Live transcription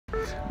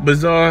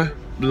Bazaar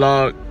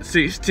vlog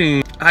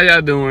 16. How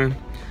y'all doing?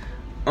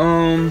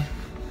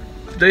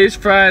 Today's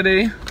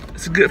Friday.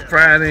 It's a good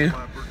Friday.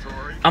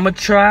 I'ma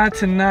try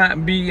to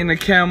not be in the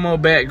camo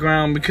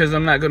background because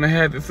I'm not gonna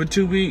have it for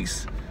 2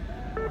 weeks.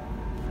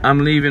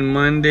 I'm leaving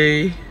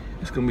Monday.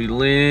 It's gonna be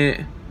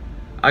lit.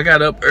 I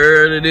got up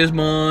early this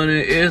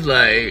morning. It's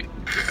like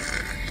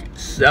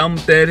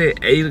 7:30,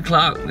 8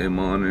 o'clock this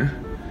morning.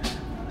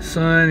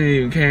 Sun ain't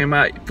even came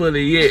out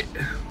fully yet.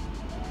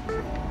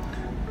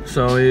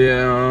 So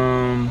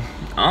yeah,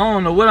 I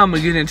don't know what I'm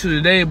gonna get into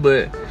today,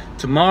 but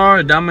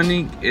tomorrow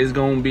Dominique is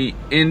gonna be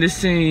in the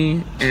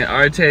scene and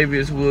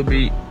Artavius will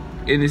be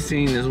in the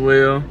scene as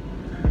well.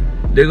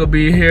 They're gonna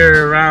be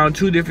here around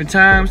 2 different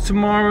times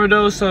tomorrow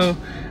though, so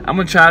I'm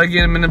gonna try to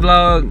get them in the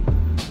vlog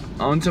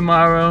on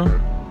tomorrow.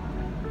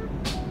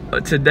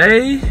 But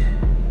today,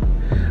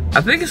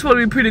 I think it's supposed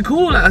to be pretty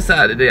cool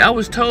outside today. I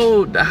was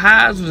told the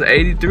highs was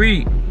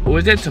 83. Or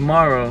is that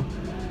tomorrow?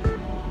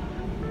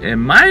 It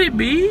might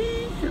be.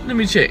 Let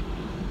me check.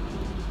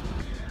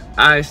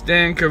 I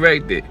stand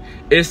corrected.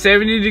 It's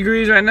 70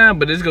 degrees right now,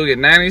 but it's gonna get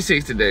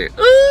 96 today.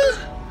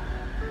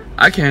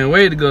 I can't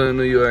wait to go to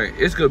New York.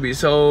 It's gonna be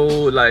so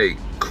like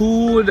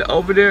cool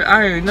over there.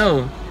 I already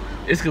know.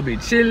 It's gonna be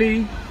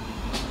chilly.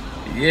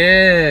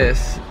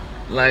 Yes.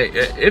 Like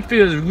it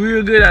feels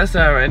real good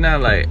outside right now.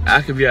 Like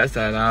I could be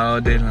outside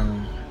all day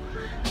long.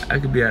 I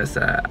could be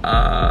outside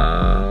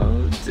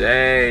all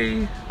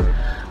day.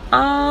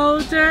 All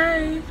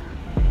day.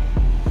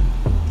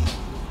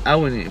 I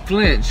wouldn't even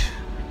flinch.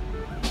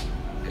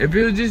 If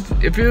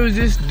it was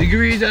just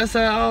degrees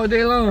outside all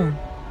day long.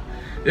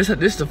 This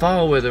the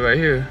fall weather right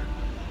here.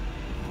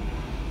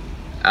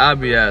 I'll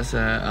be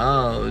outside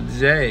all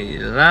day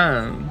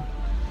long.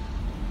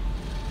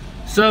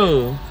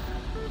 So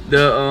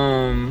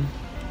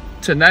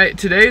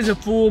today's a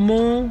full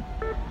moon.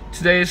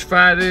 Today is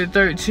Friday the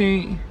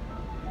 13th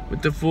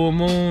with the full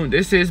moon.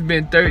 They say it's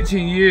been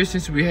 13 years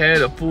since we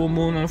had a full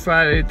moon on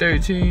Friday the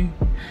 13th.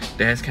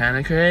 That's kind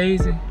of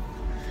crazy.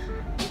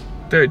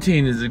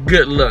 13 is a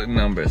good luck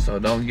number, so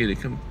don't get it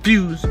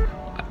confused.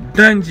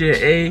 Dungeon,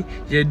 eh?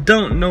 You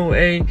don't know,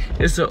 eh?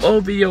 It's an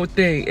OVO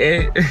thing,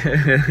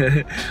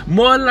 eh?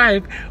 More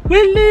life,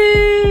 we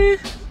live.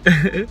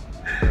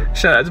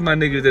 Shout out to my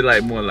niggas that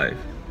like more life.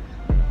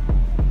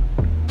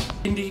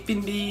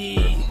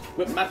 Fendi,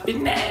 with my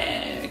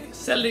binag,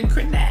 selling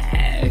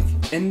crack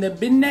in the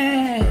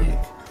binag.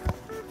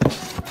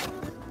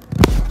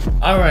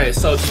 Alright,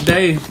 so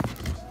today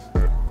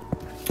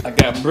I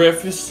got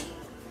breakfast.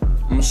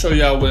 I'm gonna show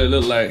y'all what it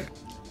look like.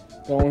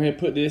 Go on here,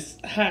 put this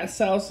hot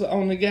salsa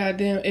on the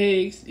goddamn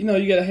eggs. You know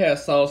you gotta have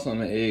sauce on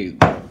the eggs.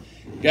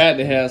 Got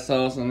to have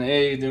sauce on the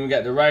eggs. Then we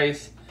got the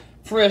rice,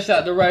 fresh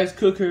out the rice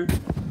cooker.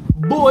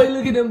 Boy,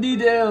 look at them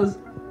details.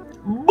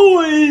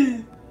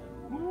 Boy.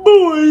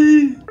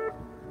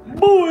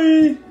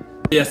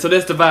 Yeah, so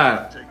that's the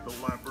vibe.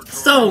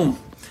 So,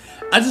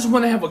 I just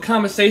want to have a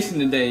conversation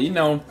today. You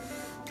know,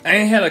 I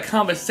ain't had a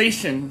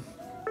conversation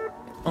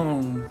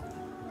on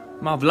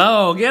my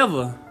vlog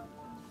ever.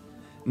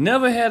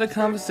 Never had a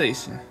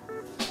conversation.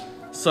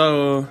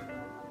 So,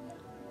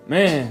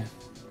 man,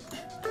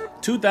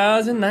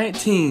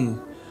 2019.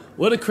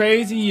 What a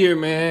crazy year,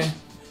 man.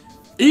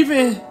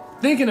 Even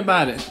thinking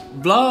about it,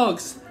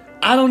 vlogs,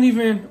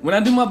 when I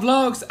do my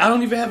vlogs, I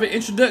don't even have an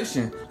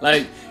introduction.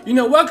 Like, you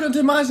know, welcome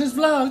to Martin's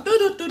vlog.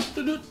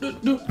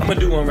 I'm gonna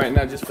do one right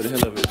now just for the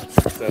hell of it.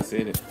 So I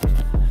said it.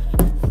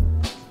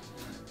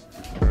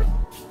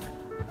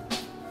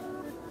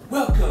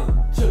 Welcome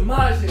to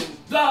Martin's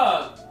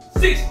vlog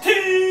 16.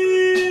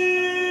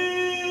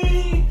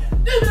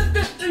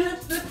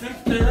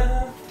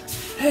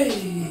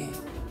 Hey,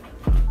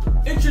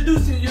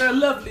 introducing your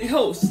lovely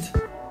host,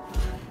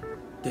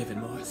 David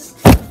Morris.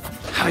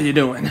 How you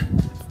doing?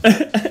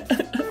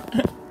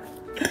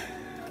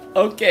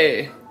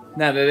 Okay,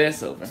 now that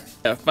that's over,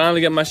 I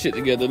finally got my shit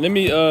together. Let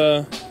me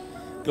go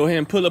ahead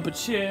and pull up a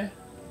chair.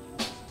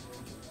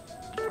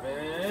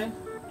 Man,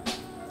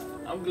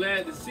 I'm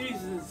glad the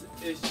seasons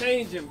is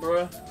changing,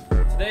 bruh.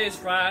 Today is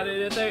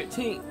Friday the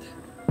 13th.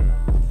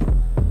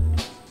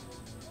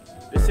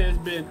 This has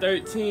been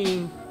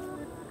 13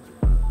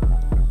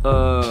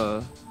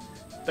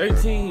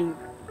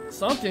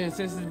 something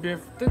since it's been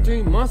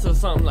 13 months or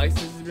something, like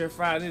since it's been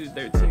Friday the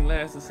 13th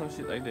last or some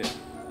shit like that.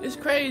 It's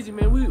crazy,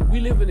 man. We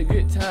live in a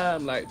good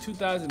time, like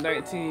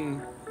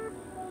 2019,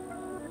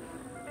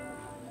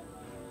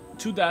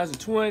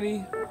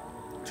 2020,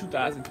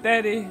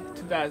 2030,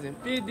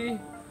 2050,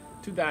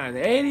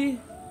 2080.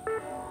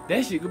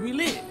 That shit could be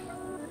lit.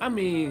 I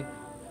mean,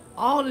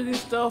 all of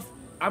this stuff,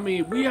 I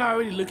mean, we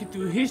already looking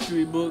through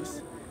history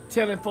books,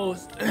 telling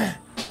folks,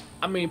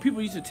 I mean,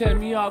 people used to tell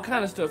me all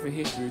kind of stuff in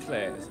history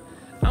class.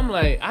 I'm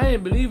like, I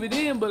didn't believe it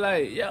then, but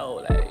like,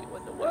 yo, like,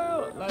 what the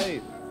world?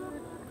 Like,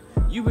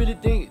 you really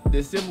think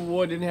the Civil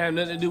War didn't have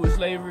nothing to do with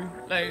slavery?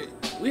 Like,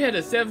 we had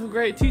a 7th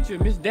grade teacher,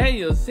 Miss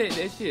Daniels, said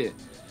that shit.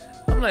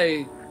 I'm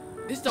like,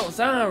 this don't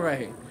sound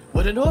right.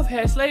 Well, the North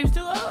had slaves too.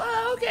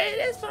 Oh, okay,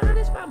 that's fine.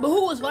 But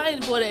who was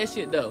fighting for that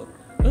shit though?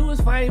 Who was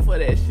fighting for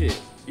that shit?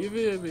 You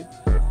feel me?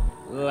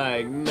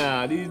 Like,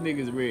 nah, these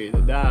niggas ready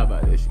to die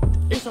about this shit.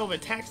 It's over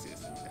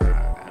taxes.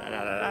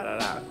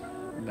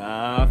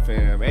 Nah,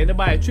 fam. Ain't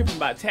nobody tripping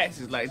about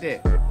taxes like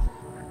that.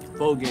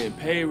 Folks getting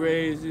pay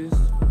raises.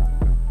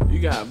 You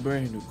got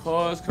brand new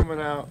cars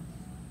coming out.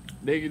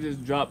 They could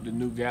just drop the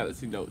new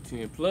Galaxy Note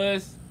 10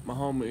 Plus. My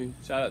homie,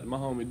 shout out to my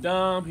homie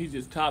Dom. He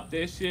just topped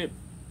that shit.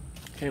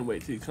 Can't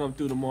wait till he come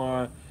through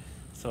tomorrow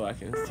so I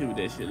can see what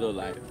that shit look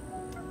like.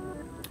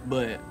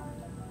 But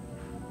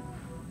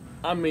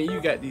I mean, you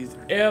got these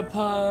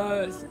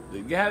AirPods, the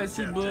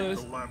Galaxy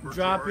Buds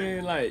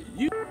dropping, like,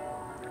 you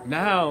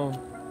now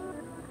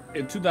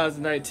in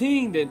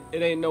 2019 that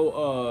it ain't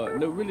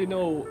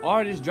no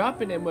artists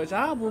dropping that much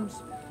albums.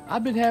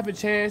 I've been having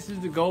chances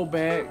to go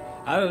back.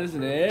 I done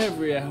listen to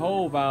every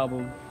whole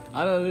album.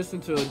 I done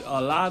listen to a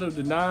lot of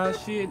the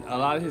Nas shit, a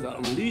lot of his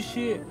unreleased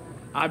shit.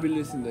 I be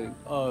listening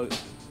to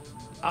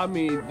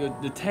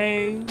the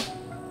Tang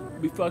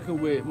be fucking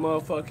with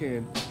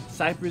motherfucking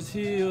Cypress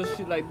Hill,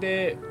 shit like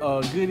that.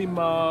 Goody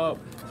Mob,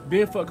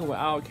 been fucking with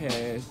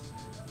Outkast.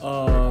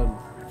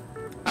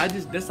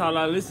 That's all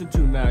I listen to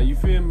now. You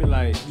feel me?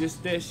 Like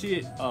just that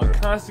shit.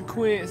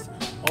 Consequence,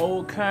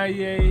 old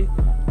Kanye,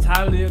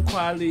 Talib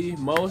Kweli,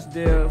 Mos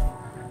Def,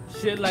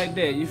 shit like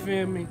that. You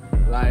feel me?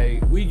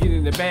 Like we get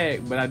in the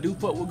bag, but I do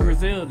fuck with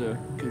Griselda,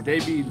 cause they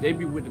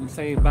be with them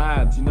same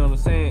vibes. You know what I'm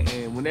saying?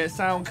 And when that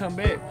sound come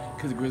back,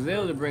 cause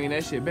Griselda bringing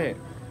that shit back.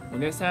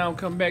 When that sound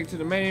come back to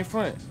the main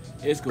front,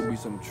 it's gonna be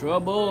some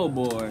trouble,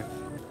 boy.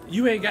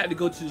 You ain't got to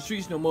go to the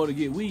streets no more to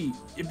get weed.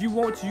 If you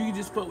want to, you can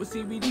just fuck with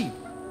CBD.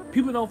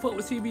 People don't fuck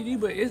with CBD,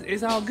 but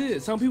it's all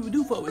good. Some people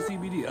do fuck with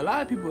CBD. A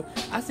lot of people,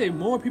 I say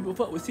more people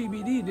fuck with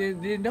CBD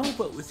than don't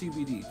fuck with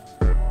CBD.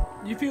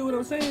 You feel what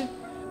I'm saying?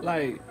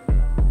 Like,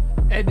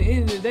 at the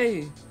end of the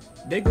day,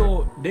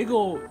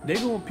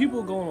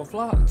 people gonna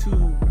flock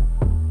to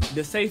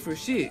the safer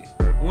shit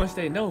once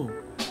they know.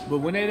 But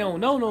when they don't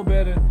know no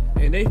better,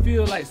 and they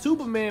feel like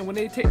Superman when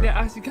they take that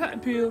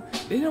Oxycontin pill,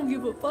 they don't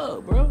give a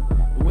fuck, bro.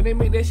 But when they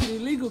make that shit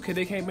illegal, cause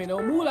they can't make no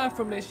moolah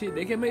from that shit,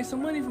 they can make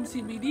some money from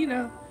CBD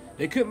now.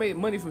 They couldn't make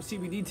money from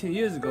CBD 10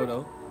 years ago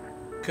though,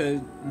 cause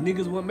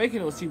niggas wasn't making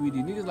no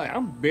CBD. Niggas like,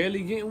 I'm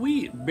barely getting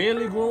weed,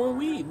 barely growing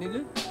weed,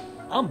 nigga.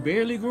 I'm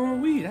barely growing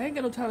weed. I ain't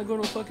got no time to grow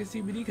no fucking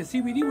CBD, cause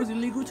CBD was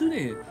illegal too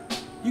then.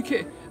 You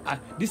can't,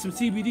 did some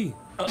CBD.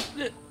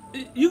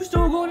 You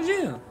still going to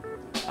jail.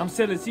 I'm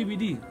selling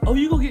CBD. Oh,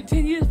 you gonna get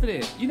 10 years for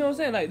that. You know what I'm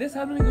saying? Like, that's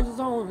how niggas was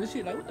on this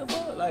shit. Like, what the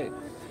fuck? Like,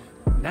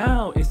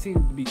 now it seems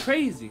to be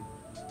crazy.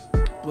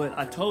 But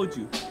I told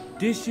you,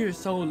 this year is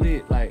so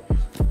lit. Like,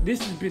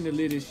 this has been the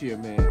littest year,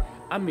 man.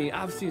 I mean,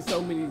 I've seen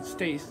so many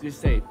states just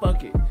say,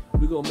 fuck it,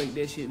 we gonna make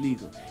that shit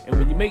legal. And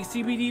when you make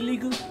CBD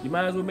legal, you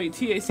might as well make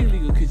THC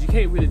legal, because you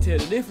can't really tell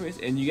the difference,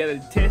 and you gotta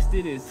test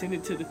it and send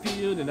it to the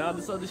field and all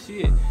this other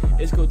shit.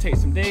 It's gonna take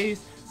some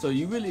days. So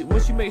you really,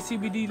 once you make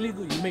CBD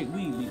legal, you make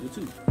weed legal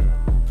too.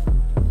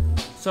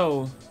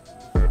 So,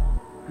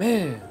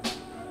 man,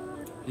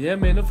 yeah,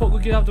 man, them folk will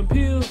get off them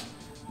pills.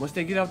 Once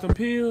they get off them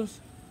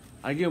pills,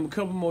 I give them a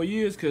couple more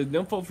years, because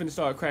them folk finna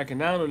start cracking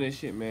down on that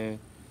shit, man.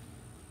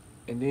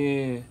 And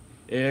then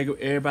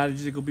everybody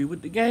just gonna be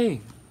with the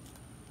game.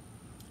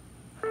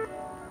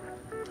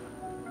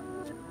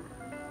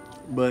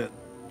 But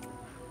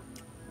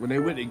when they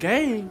with the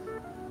game,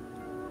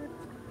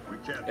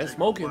 they're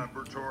smoking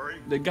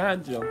the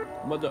ganja,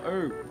 mother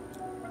herb.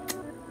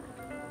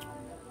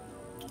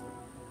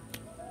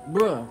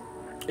 Bruh,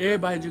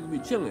 everybody just gonna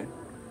be chilling.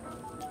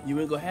 You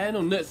ain't gonna have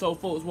no nuts old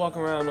folks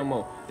walking around no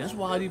more. That's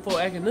why all these folks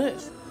acting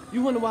nuts.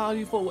 You wonder why all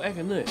these folks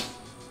acting nuts.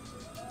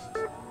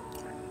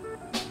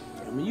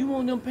 I mean, you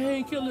want them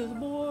painkillers,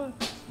 boy?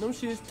 Them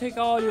shits take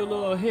all your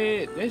little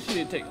head. That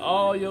shit take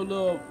all your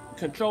little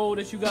control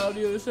that you got over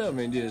yourself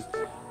and just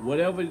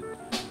whatever.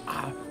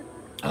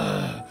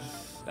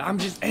 I'm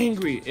just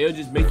angry. It'll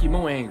just make you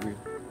more angry.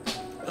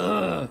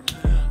 I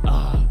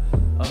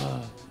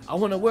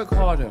want to work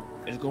harder.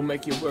 It's gonna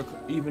make you work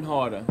even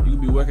harder. You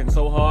be working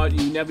so hard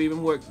you never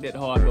even worked that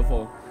hard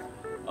before.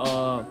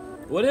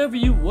 Whatever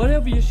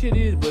your shit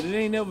is, but it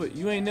ain't never.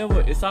 You ain't never.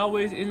 It's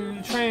always in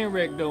the train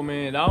wreck though,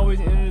 man. It's always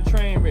in the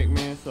train wreck,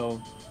 man.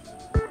 So,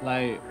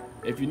 like,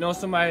 if you know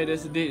somebody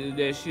that's addicted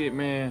to that shit,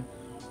 man,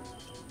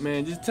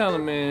 just tell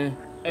them, man.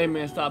 Hey,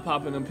 man, stop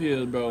popping them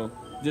pills, bro.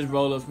 Just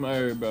roll up some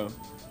herb, bro.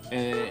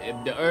 And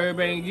if the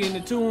herb ain't getting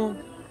it to him,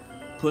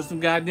 put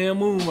some goddamn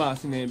moon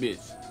rocks in that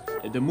bitch.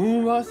 If the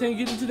moon rocks ain't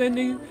getting to that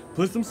nigga,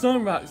 put some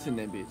sun rocks in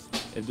that bitch.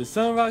 If the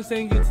sun rocks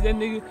ain't getting to that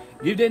nigga,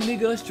 give that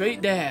nigga a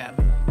straight dab.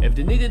 If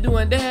the nigga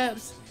doing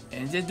dabs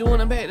and just doing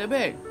them back to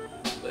back,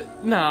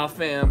 but nah,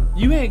 fam,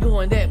 you ain't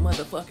going that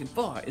motherfucking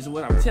far. Is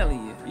what I'm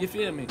telling you. You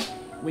feel me?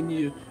 When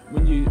you're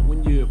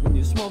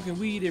smoking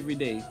weed every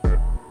day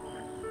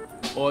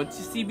or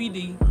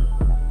CBD,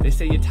 they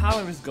say your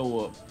tolerance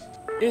go up.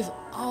 It's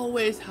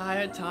always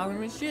higher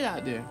tolerance shit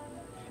out there.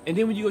 And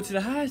then when you go to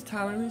the highest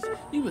tolerance,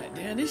 you be like,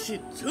 damn, this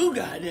shit too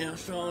goddamn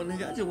strong,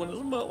 nigga. I just want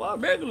to smoke my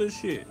regular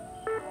shit.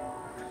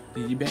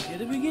 Then you back at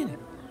the beginning.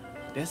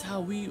 That's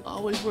how we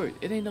always work.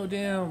 It ain't no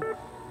damn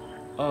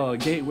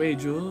gateway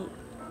drug.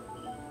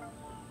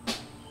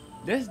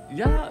 That's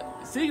y'all.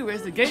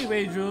 Cigarettes, the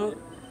gateway drug.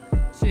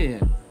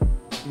 Shit.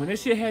 When that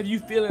shit have you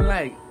feeling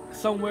like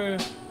somewhere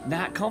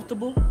not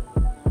comfortable,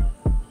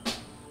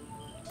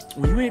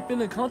 when you ain't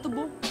feeling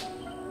comfortable,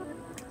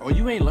 or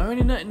you ain't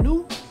learning nothing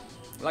new,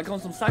 like on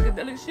some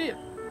psychedelic shit,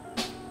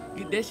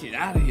 get that shit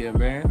out of here,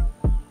 man.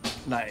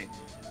 Like,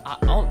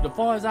 the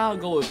far as I'll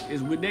go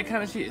is with that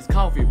kind of shit. It's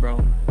coffee,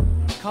 bro.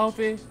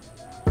 Coffee.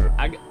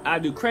 I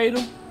do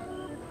kratom,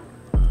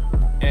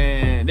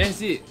 and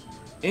that's it.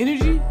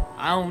 Energy,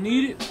 I don't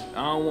need it.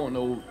 I don't want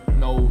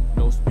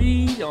no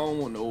speed. I don't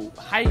want no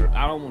hype.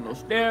 I don't want no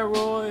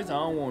steroids. I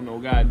don't want no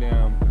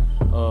goddamn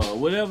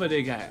whatever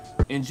they got.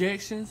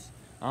 Injections.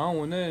 I don't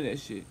want none of that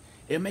shit.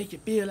 It make you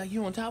feel like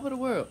you on top of the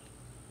world.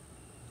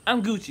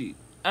 I'm Gucci.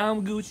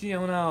 I'm Gucci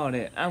on all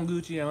that. I'm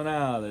Gucci on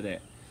all of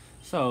that.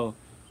 So,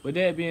 with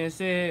that being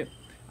said,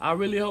 I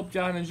really hope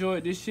y'all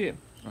enjoyed this shit.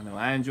 I know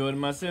I enjoyed it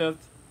myself.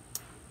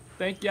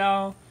 Thank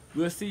y'all.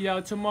 We'll see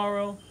y'all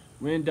tomorrow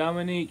when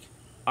Dominique,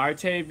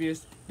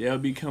 Artavius, they'll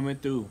be coming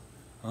through.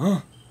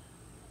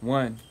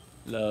 One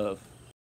love.